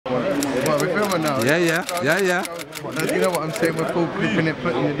we're filming now. Yeah. You know what I'm saying? We're full clipping it,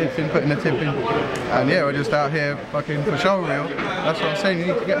 putting the diff in, putting the tip in. And yeah, we're just out here fucking for show reel. That's what I'm saying. You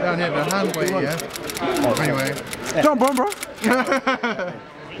need to get down here the HANWAY, yeah? Anyway. Jump on, bro.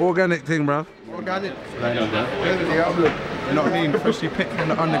 Organic thing, bro. Organic. You know what I mean? Freshly picked from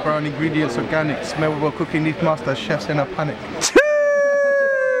the underground ingredients, organic. Smell we're cooking these master chefs in a panic.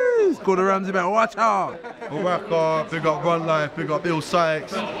 Call the Ramsey man, watch out! Bogart, big up Run Life, big up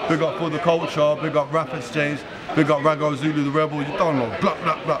Sykes, big up For the Culture, big up RAPXCHANGE, big up Rago Zulu the Rebel, you don't know, blah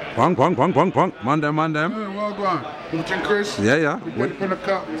blah blah. Punk. Man them. Well done. Watching Chris. Yeah. Went from the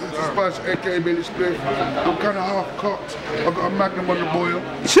cup, Spice, aka Billy Split. I'm kind of half cocked. I've got a Magnum on the boil.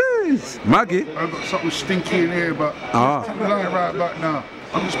 Jeez! Maggie? I've got something stinky in here, but I'm lying right about now.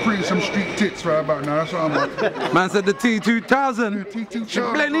 I'm just putting some street tits right about now, that's what I'm on. Man said the T2000.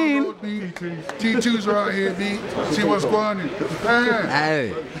 T2000. T2's right here, B. See what's going on.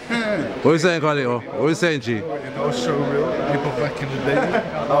 Hey. What are you saying, Carlito? What are you saying, G? You know, show real. People back in the day.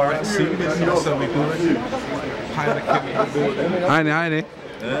 RXC, that's how we do it. Heine.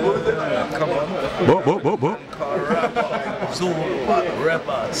 Come on. Bo.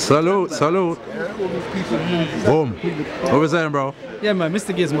 Salute. Boom. What we saying, bro? Yeah, man,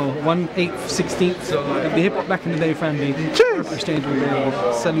 Mr. Gizmo, 1/8, 16th, the hip hop back in the day family. Cheers. Exchange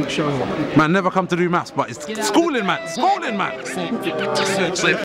with Salute show. Man, never come to do maths, but it's schooling, man.